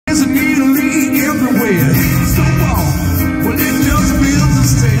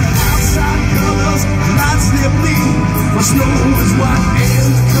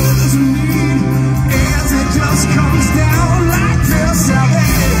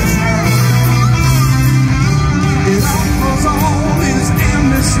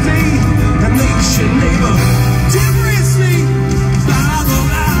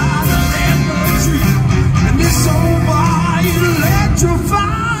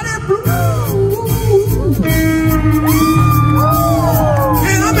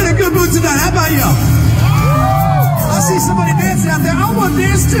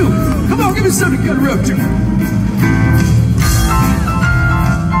too. Come on, give me something to get her up to.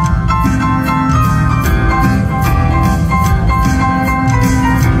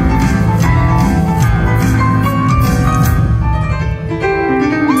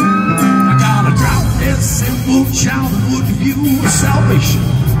 I got a drop dead simple childhood view of salvation.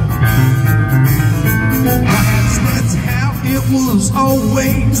 Perhaps that's how it was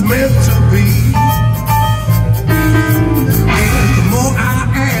always meant to be. And the more I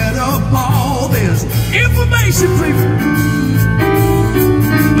add up all this information, people,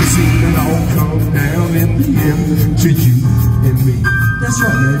 you see it all come down in the end to you and me. That's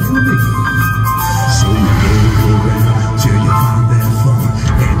right, man, you and me. So you go around till you find that fun,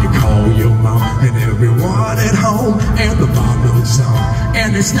 and you call your mom and everyone at home, and the mom knows on. And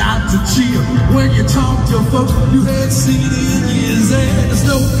they start to cheer when you talk to folks you had seen in years. And the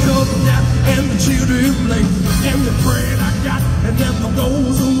snow comes down and the children play, and the prayer I got and never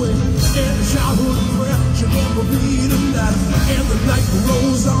goes away. And the childhood prayer should never be denied. And the night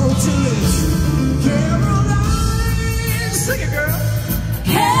rolls on till it's Caroline. Sing it, girl.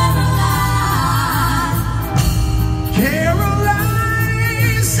 Caroline.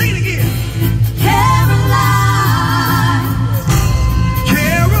 Caroline. Sing it again.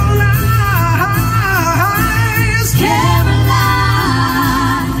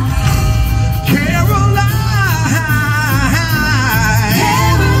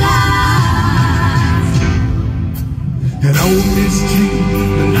 And on this street,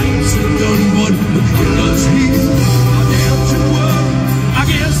 the nights are done, but the killer's here. I dare to work, I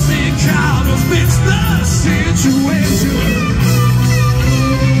guess the crowd has fixed the situation.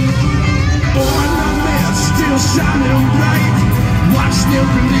 Boy, the man's still shining bright. Watch them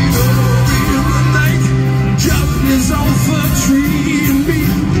believe.